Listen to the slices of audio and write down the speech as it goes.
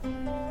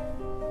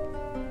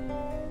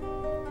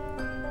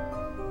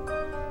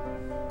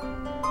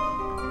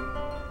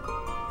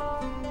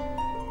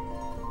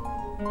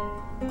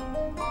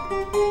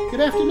Good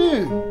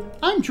afternoon.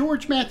 I'm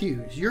George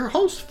Matthews, your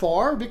host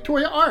for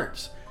Victoria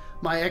Arts.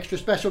 My extra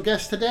special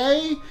guest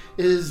today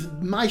is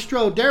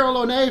Maestro Daryl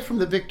O'Neill from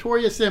the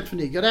Victoria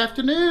Symphony. Good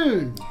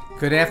afternoon.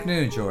 Good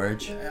afternoon,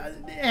 George.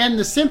 And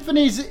the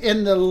symphony's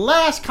in the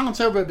last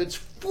concert of its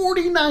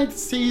 49th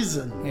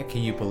season. Yeah,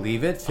 can you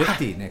believe it?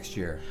 50 next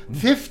year.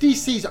 50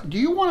 seasons. Do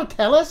you want to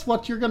tell us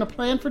what you're going to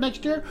plan for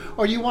next year?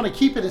 Or do you want to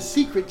keep it a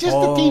secret just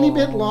a teeny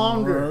bit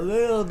longer? A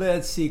little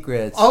bit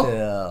secret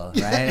still,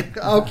 right?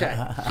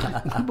 Okay.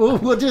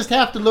 We'll just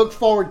have to look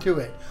forward to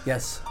it.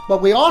 Yes.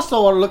 But we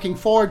also are looking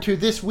forward to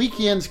this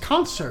weekend's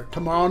concert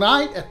tomorrow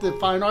night at the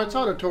Fine Arts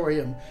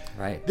Auditorium.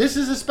 Right. This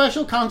is a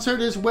special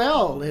concert as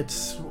well.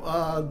 It's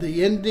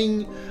the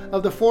ending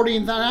of the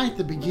 49th,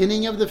 the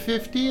beginning of the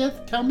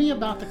 50th. Tell me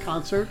about the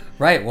concert.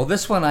 Right. Well,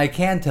 this one I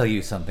can tell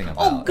you something about.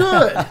 Oh,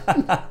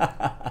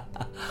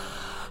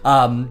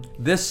 good.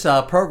 This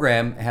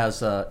program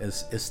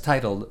is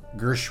titled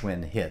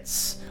Gershwin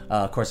Hits.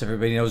 Of course,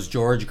 everybody knows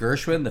George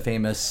Gershwin, the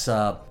famous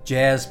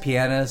jazz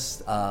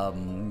pianist,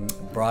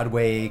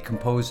 Broadway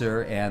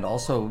composer, and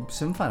also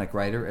symphonic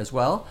writer as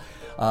well.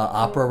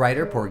 Opera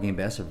writer, Porgy and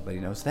Bess,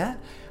 everybody knows that.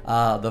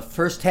 The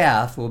first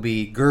half will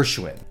be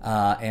Gershwin,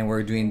 and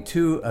we're doing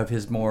two of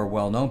his more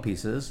well-known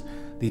pieces.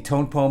 The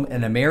tone poem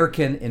An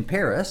American in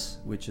Paris,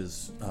 which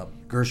is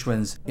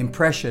Gershwin's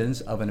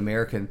impressions of an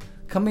American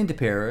coming to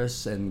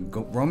Paris and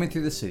roaming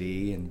through the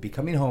city and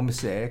becoming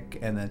homesick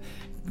and then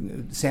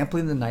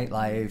sampling the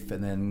nightlife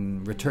and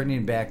then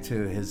returning back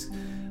to his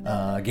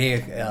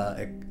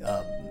gay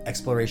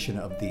exploration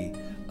of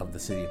the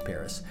city of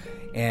Paris.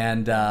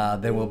 And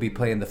then we'll be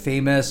playing the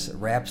famous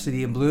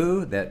Rhapsody in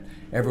Blue that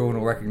everyone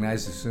will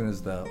recognize as soon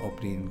as the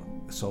opening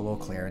solo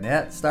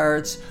clarinet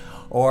starts.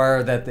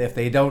 Or that if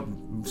they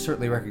don't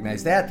certainly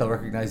recognize that, they'll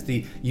recognize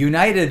the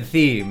United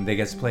theme that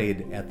gets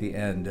played at the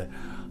end.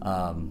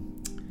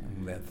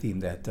 That theme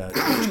that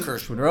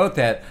Gershwin wrote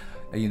that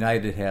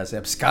United has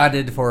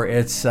absconded for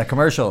its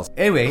commercials.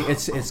 Anyway,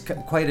 it's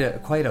quite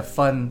a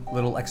fun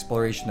little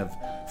exploration of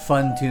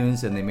fun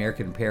tunes in the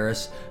American in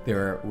Paris.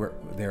 There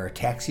are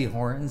taxi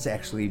horns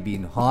actually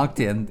being honked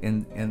in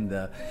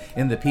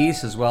the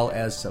piece, as well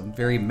as some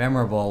very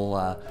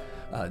memorable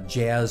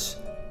jazz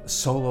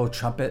solo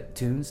trumpet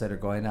tunes that are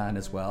going on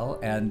as well,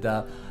 and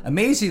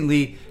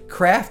amazingly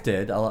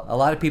crafted. A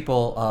lot of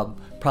people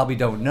probably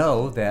don't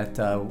know that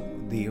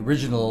the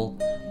original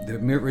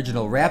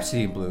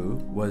Rhapsody in Blue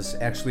was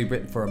actually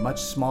written for a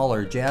much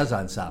smaller jazz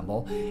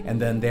ensemble,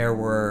 and then there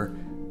were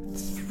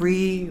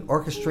 3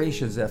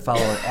 orchestrations that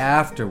followed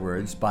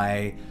afterwards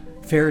by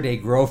Faraday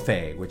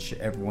Grofe, which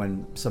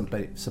some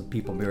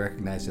people may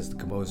recognize as the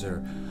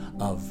composer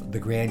of the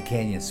Grand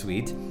Canyon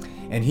Suite,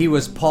 and he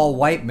was Paul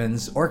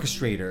Whiteman's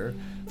orchestrator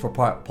for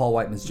Paul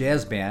Whiteman's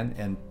jazz band,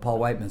 and Paul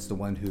Whiteman's the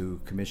one who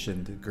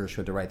commissioned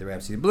Gershwin to write the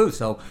Rhapsody in Blue.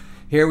 So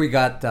here we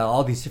got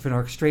all these different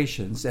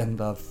orchestrations, and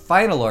the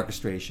final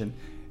orchestration,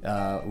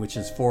 which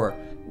is for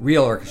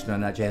real orchestra,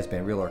 not jazz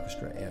band, real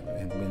orchestra,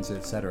 and winds,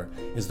 etc.,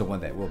 is the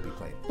one that will be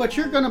played. But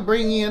you're going to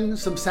bring in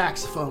some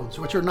saxophones,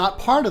 which are not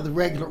part of the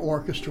regular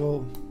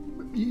orchestral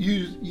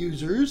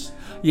users.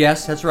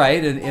 Yes, that's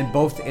right. And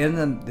both in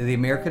the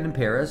American in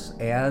Paris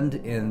and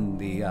in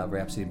the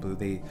Rhapsody in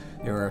Blue,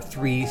 there are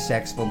 3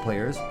 saxophone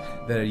players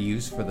that are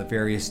used for the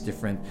various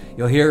different.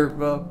 You'll hear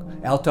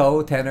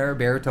alto, tenor,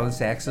 baritone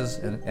saxes,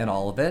 and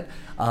all of it.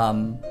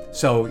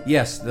 So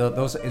yes,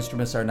 those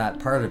instruments are not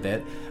part of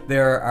it.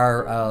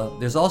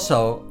 There's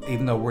also,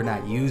 even though we're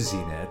not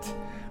using it,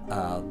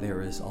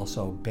 there is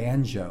also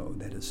banjo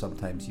that is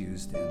sometimes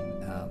used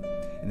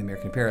in the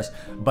American Paris,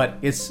 but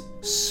it's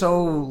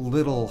so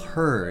little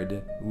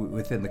heard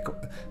within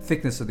the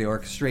thickness of the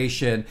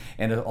orchestration,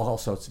 and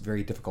also it's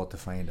very difficult to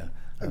find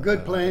a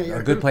good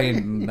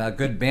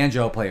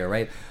banjo player,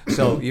 right?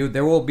 So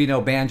there will be no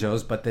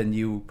banjos, but then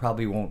you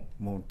probably won't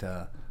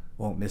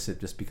miss it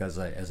just because,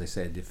 as I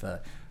said, if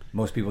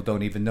most people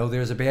don't even know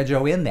there's a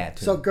banjo in that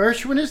tune. So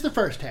Gershwin is the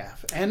first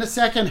half, and the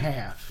second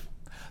half.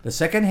 The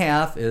second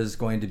half is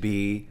going to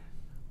be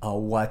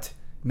what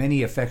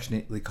many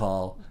affectionately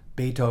call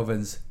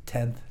Beethoven's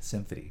 10th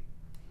Symphony.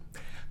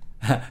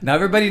 Now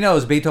everybody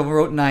knows Beethoven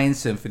wrote 9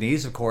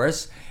 symphonies, of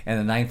course, and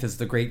the 9th is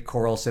the great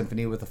choral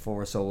symphony with the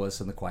 4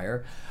 soloists and the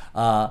choir.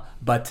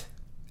 But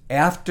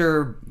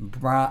after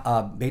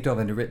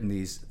Beethoven had written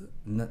these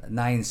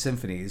 9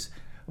 symphonies,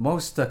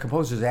 most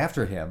composers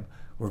after him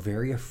were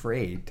very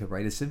afraid to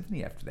write a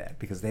symphony after that,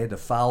 because they had to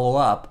follow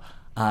up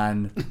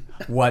on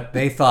what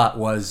they thought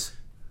was,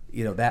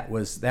 that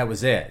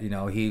was it.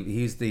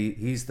 He's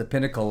the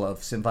pinnacle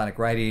of symphonic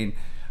writing.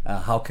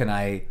 How can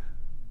I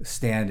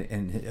stand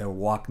and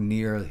walk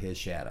near his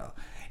shadow?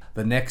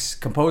 The next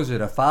composer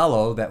to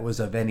follow that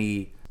was of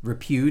any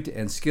repute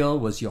and skill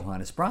was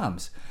Johannes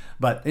Brahms.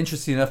 But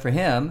interesting enough for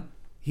him,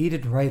 he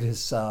didn't write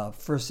his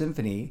first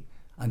symphony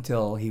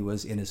until he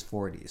was in his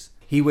 40s.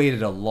 He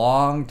waited a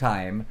long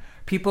time.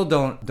 People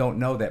don't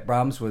know that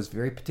Brahms was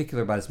very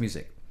particular about his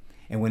music.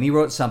 And when he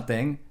wrote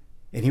something,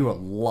 and he wrote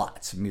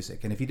lots of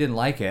music, and if he didn't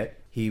like it,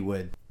 he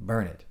would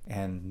burn it,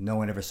 and no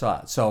one ever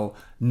saw it. So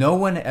no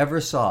one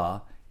ever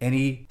saw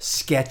any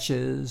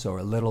sketches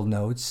or little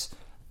notes,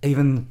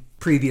 even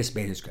previous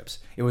manuscripts.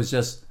 It was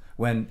just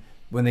when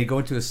they go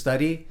into a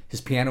study,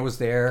 his piano was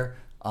there,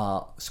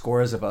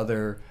 scores of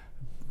other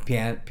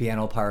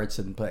piano parts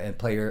and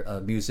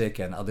player music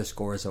and other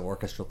scores of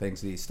orchestral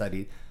things that he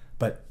studied,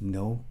 but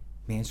no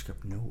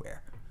manuscript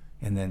nowhere.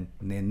 And then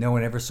no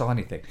one ever saw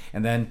anything.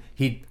 And then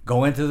he'd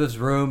go into this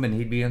room and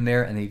he'd be in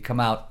there and he'd come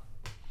out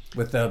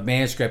with the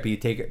manuscript.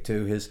 He'd take it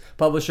to his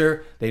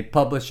publisher, they'd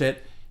publish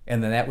it,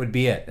 and then that would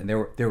be it. And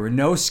there were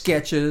no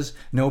sketches,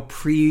 no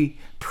pre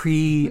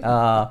scores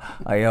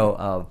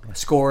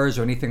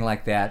or anything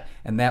like that.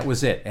 And that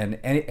was it. And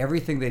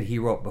everything that he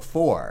wrote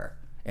before,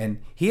 and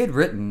he had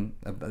written,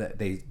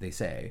 they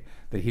say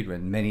that he'd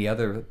written many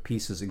other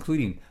pieces,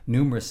 including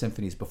numerous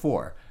symphonies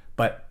before,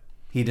 but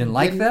he didn't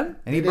like them,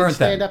 and he burnt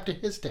them. Stand up to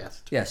his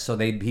test. Yes, so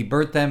he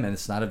burnt them, and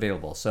it's not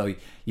available. So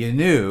you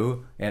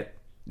knew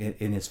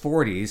in his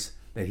 40s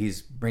that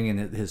he's bringing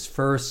his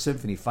first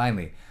symphony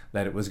finally,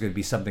 that it was going to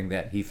be something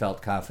that he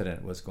felt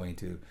confident was going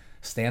to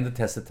stand the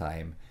test of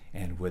time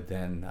and would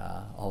then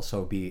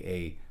also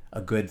be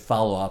a good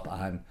follow-up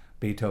on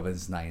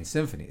Beethoven's 9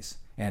 symphonies.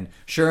 And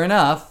sure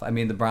enough, I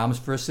mean, the Brahms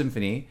First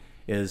Symphony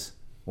is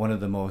one of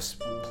the most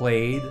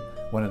played,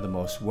 one of the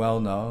most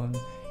well-known,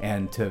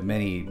 and to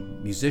many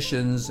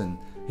musicians and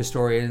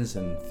historians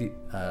and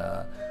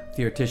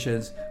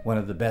theoreticians, one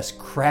of the best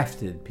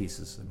crafted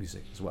pieces of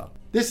music as well.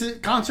 This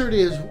concert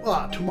is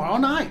tomorrow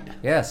night.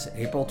 Yes,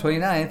 April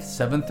 29th,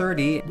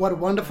 7:30. What a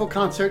wonderful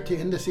concert to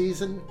end the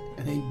season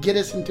and then get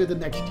us into the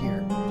next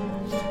year.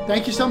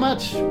 Thank you so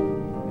much.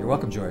 You're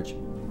welcome, George.